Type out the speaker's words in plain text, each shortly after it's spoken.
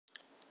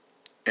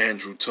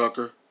Andrew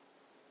Tucker,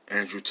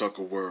 Andrew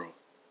Tucker World.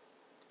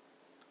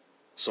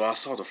 So I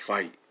saw the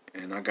fight,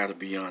 and I gotta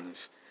be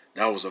honest,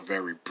 that was a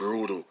very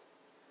brutal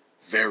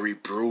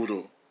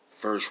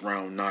first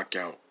round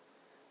knockout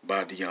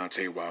by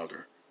Deontay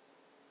Wilder.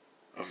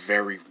 A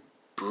very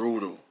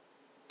brutal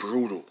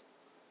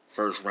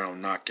first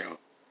round knockout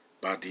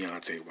by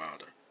Deontay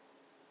Wilder.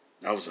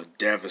 That was a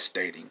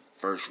devastating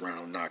first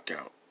round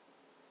knockout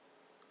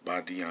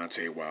by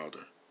Deontay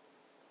Wilder.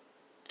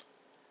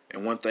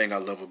 And one thing I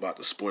love about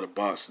the sport of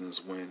boxing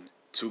is when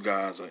two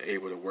guys are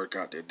able to work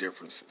out their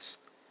differences.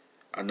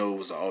 I know it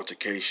was an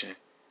altercation.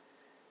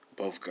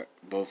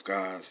 Both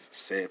guys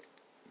said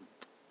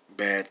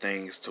bad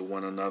things to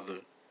one another.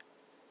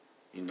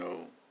 You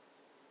know,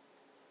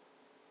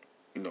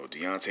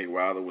 Deontay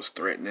Wilder was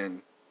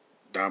threatening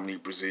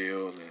Dominic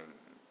Breazeale, and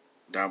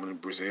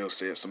Dominic Breazeale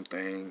said some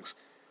things.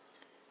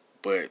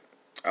 But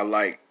I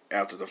like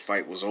after the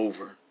fight was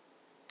over,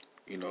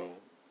 you know,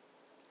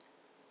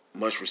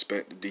 much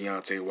respect to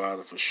Deontay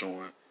Wilder for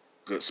showing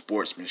good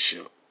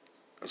sportsmanship.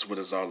 That's what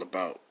it's all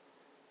about.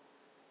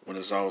 When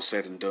it's all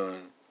said and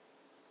done,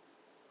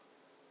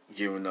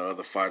 giving the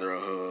other fighter a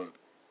hug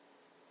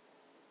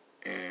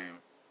and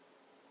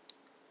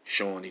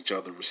showing each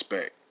other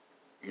respect,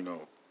 you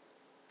know.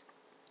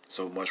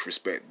 So much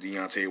respect to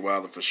Deontay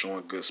Wilder for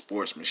showing good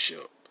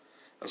sportsmanship.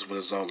 That's what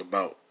it's all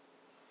about.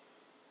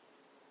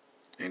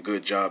 And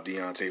good job,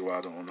 Deontay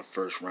Wilder, on the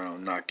first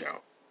round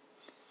knockout.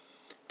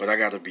 But I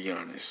gotta be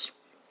honest.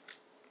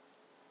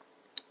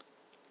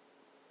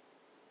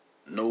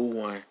 No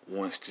one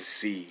wants to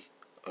see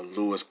a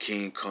Louis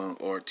King Kong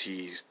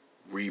Ortiz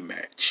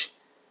rematch.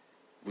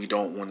 We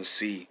don't want to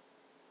see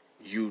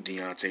you,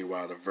 Deontay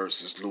Wilder,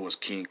 versus Louis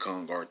King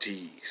Kong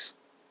Ortiz.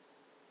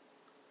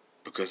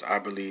 Because I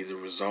believe the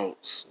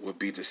results will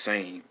be the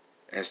same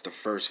as the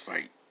first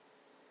fight.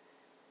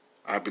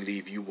 I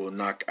believe you will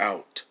knock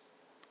out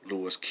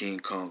Louis King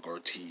Kong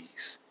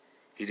Ortiz.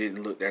 He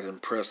didn't look that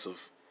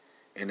impressive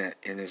in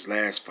his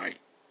last fight.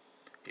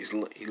 He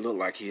looked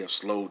like he have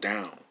slowed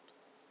down.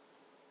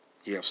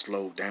 He have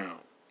slowed down.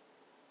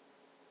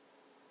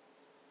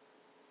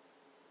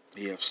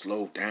 He have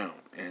slowed down,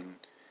 and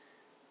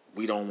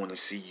we don't want to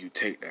see you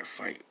take that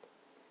fight.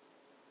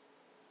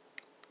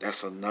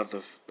 That's in that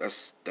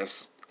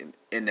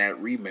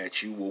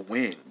rematch you will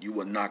win. You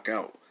will knock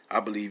out. I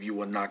believe you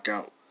will knock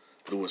out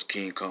Louis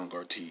King Kong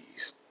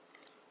Ortiz.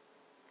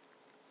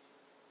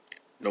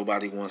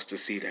 Nobody wants to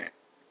see that.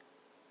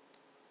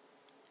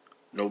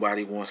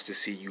 Nobody wants to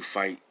see you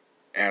fight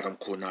Adam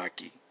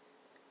Kornacki.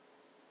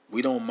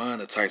 We don't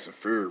mind a Tyson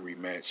Fury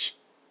rematch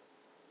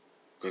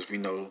because we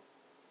know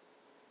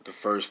the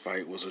first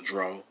fight was a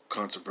draw,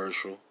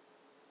 controversial,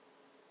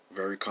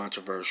 very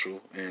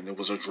controversial, and it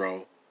was a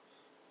draw.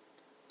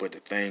 But the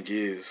thing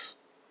is,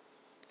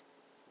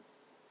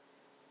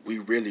 we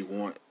really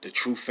want the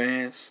true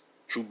fans,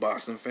 true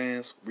boxing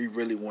fans, we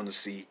really want to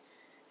see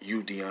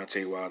you,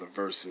 Deontay Wilder,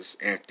 versus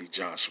Anthony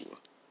Joshua.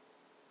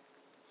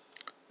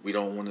 We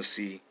don't want to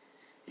see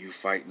you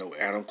fight no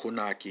Adam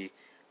Kornacki.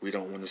 We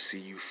don't want to see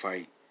you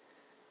fight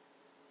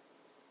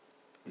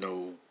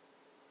no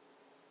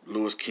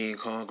Louis King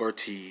Kong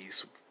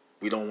Ortiz.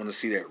 We don't want to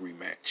see that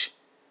rematch.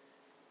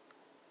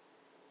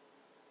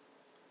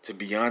 To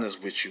be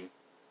honest with you,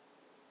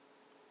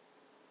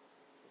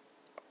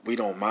 we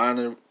don't mind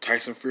a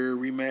Tyson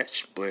Fury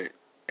rematch, but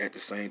at the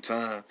same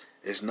time,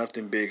 it's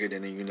nothing bigger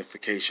than a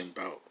unification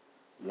bout.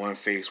 One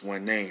face,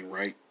 one name,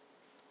 right?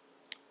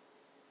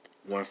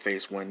 One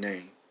face, one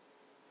name.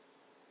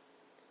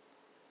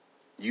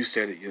 You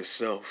said it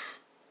yourself,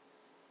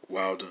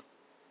 Wilder,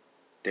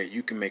 that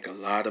you can make a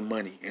lot of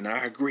money, and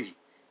I agree.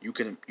 You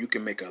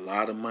can make a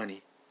lot of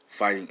money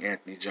fighting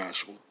Anthony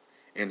Joshua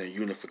in a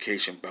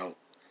unification bout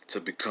to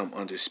become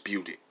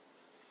undisputed.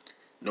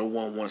 No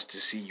one wants to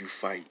see you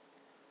fight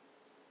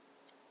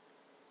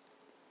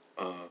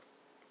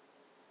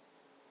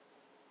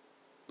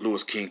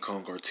Louis King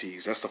Kong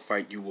Ortiz. That's a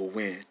fight you will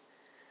win.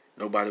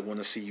 Nobody want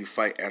to see you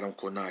fight Adam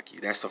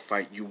Kornacki. That's a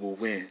fight you will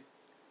win.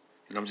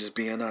 And I'm just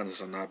being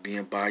honest. I'm not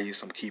being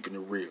biased. I'm keeping it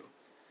real.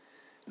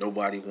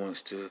 Nobody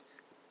wants to.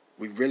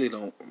 We really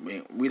don't. I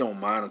mean, we don't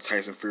mind a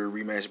Tyson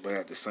Fury rematch, but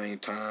at the same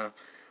time,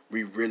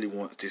 we really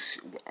want to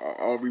see.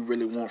 All we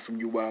really want from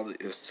you, Wilder,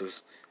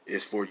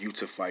 is for you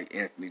to fight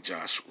Anthony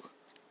Joshua.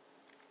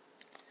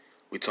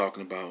 We're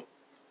talking about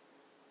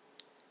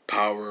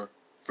power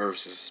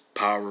versus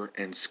power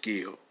and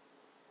skill.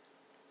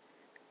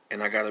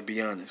 And I gotta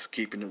be honest,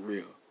 keeping it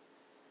real.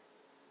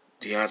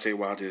 Deontay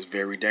Wilder is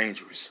very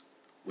dangerous.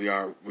 We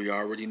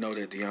already know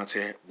that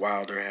Deontay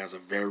Wilder has a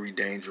very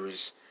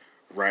dangerous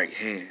right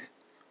hand.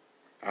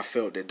 I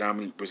felt that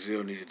Dominic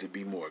Breazeale needed to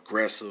be more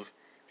aggressive.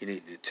 He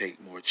needed to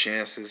take more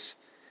chances.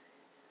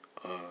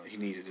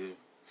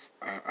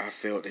 I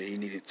felt that he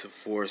needed to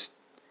force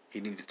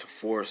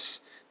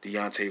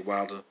Deontay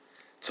Wilder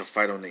to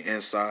fight on the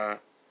inside.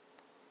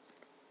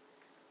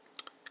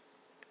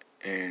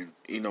 And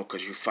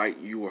because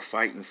you were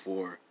fighting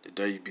for the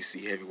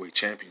WBC Heavyweight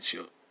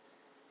Championship.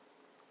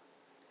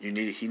 He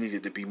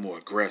needed to be more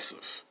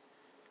aggressive.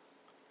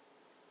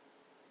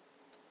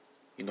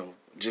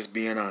 Just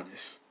being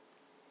honest.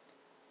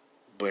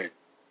 But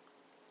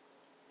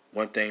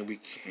one thing we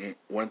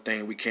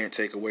can't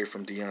take away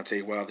from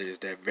Deontay Wilder is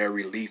that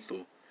very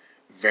lethal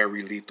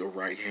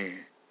right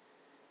hand.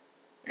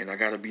 And I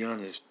gotta be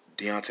honest,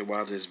 Deontay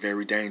Wilder is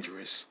very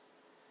dangerous.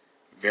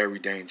 Very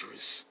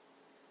dangerous.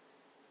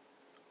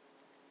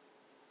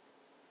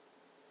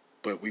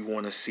 But we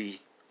want to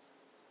see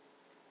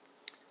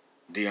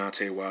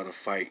Deontay Wilder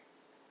fight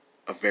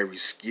a very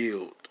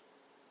skilled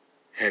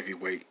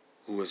heavyweight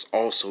who is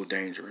also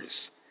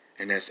dangerous,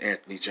 and that's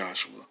Anthony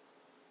Joshua.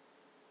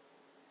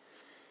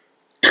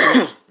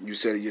 You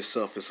said it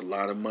yourself, it's a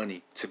lot of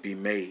money to be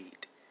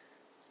made.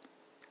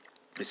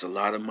 It's a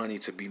lot of money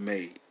to be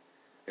made.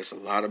 It's a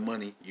lot of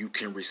money you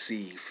can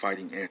receive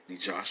fighting Anthony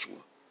Joshua.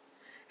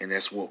 And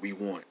that's what we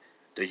want.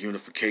 The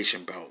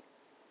unification bout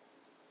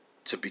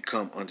to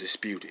become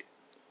undisputed.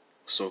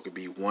 So it could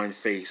be one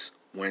face,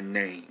 one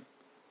name.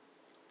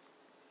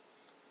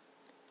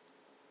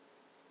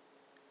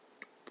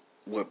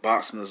 What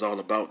boxing is all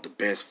about, the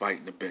best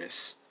fighting the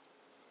best.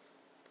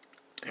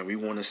 And we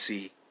want to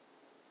see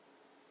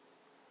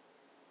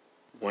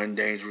one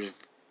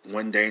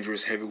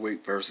dangerous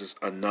heavyweight versus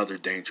another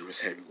dangerous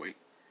heavyweight.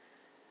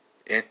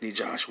 Anthony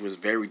Joshua is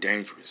very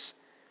dangerous.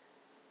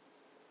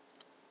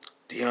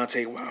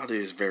 Deontay Wilder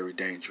is very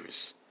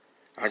dangerous.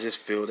 I just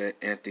feel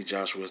that Anthony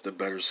Joshua is the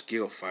better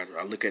skill fighter.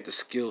 I look at the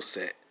skill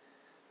set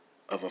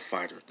of a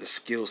fighter. The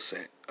skill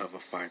set of a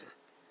fighter.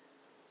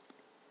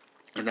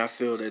 And I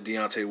feel that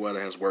Deontay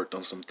Wilder has worked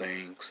on some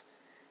things.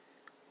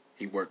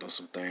 He worked on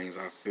some things.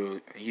 I feel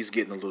he's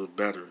getting a little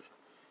better.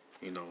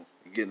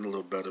 Getting a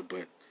little better,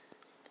 but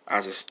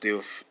I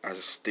still feel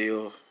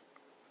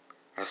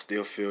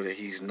that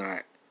he's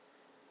not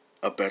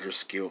a better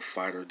skilled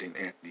fighter than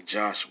Anthony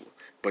Joshua.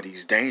 But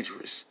he's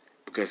dangerous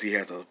because he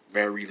has a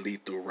very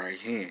lethal right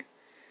hand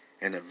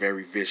and a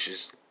very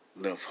vicious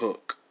left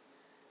hook.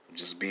 I'm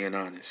just being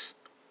honest.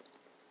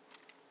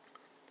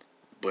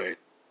 But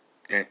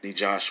Anthony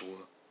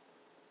Joshua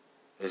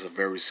is a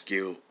very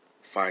skilled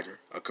fighter,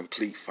 a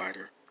complete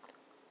fighter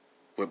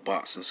with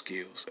boxing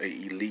skills, an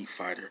elite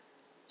fighter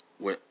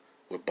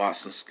with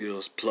boxing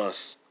skills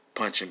plus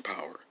punching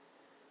power.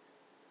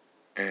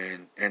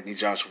 And Anthony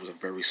Joshua was a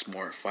very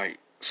smart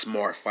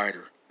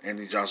fighter.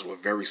 Anthony Joshua was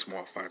a very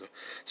smart fighter.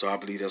 So I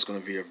believe that's going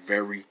to be a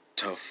very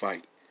tough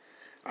fight.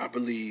 I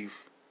believe,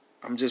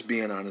 I'm just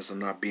being honest, I'm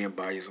not being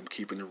biased, I'm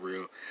keeping it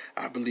real.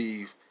 I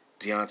believe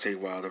Deontay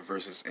Wilder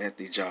versus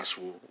Anthony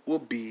Joshua will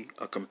be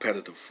a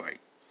competitive fight.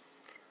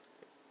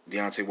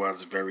 Deontay Wilder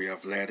is very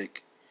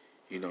athletic,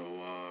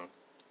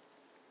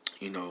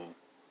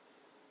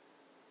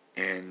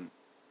 and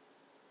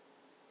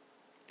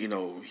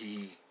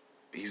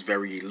he's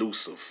very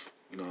elusive.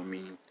 You know what I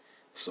mean?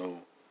 So,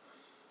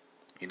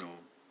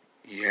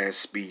 he has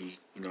speed.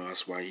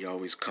 That's why he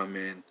always come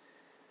in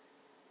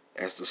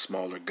as the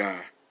smaller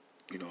guy.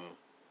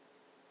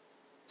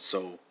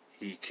 So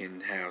he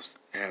can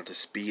have the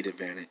speed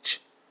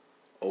advantage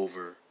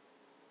over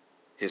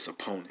his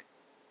opponent.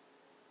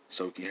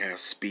 So he can have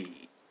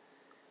speed.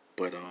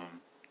 But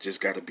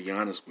just got to be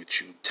honest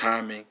with you,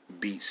 timing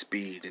beats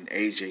speed, and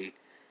AJ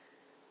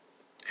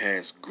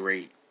has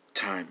great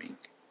timing.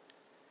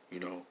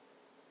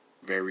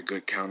 Very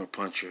good counter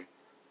puncher,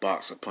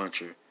 boxer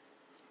puncher.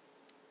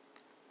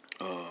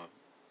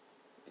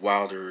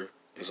 Wilder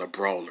is a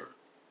brawler,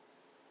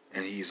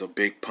 and he's a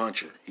big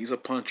puncher. He's a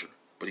puncher,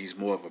 but he's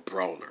more of a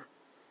brawler.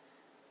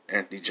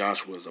 Anthony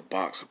Joshua is a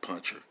boxer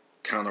puncher,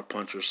 counter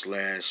puncher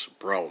 /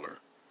 brawler,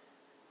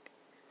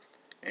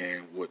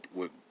 and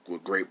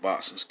with great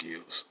boxing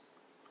skills.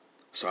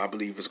 So I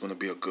believe it's going to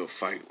be a good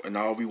fight. And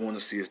all we want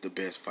to see is the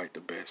best fight the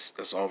best.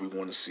 That's all we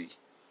want to see.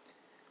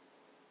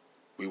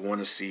 We want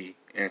to see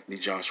Anthony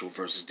Joshua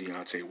versus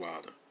Deontay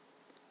Wilder.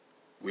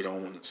 We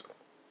don't want to.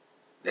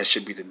 That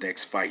should be the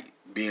next fight.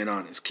 Being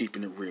honest,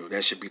 keeping it real.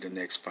 That should be the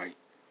next fight.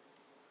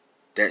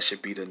 That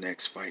should be the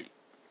next fight.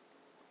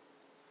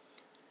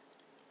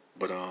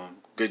 But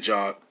good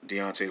job,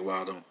 Deontay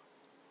Wilder,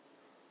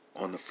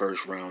 on the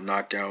first round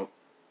knockout.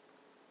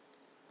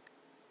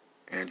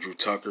 Andrew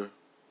Tucker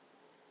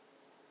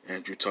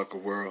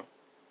World,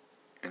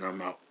 and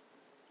I'm out.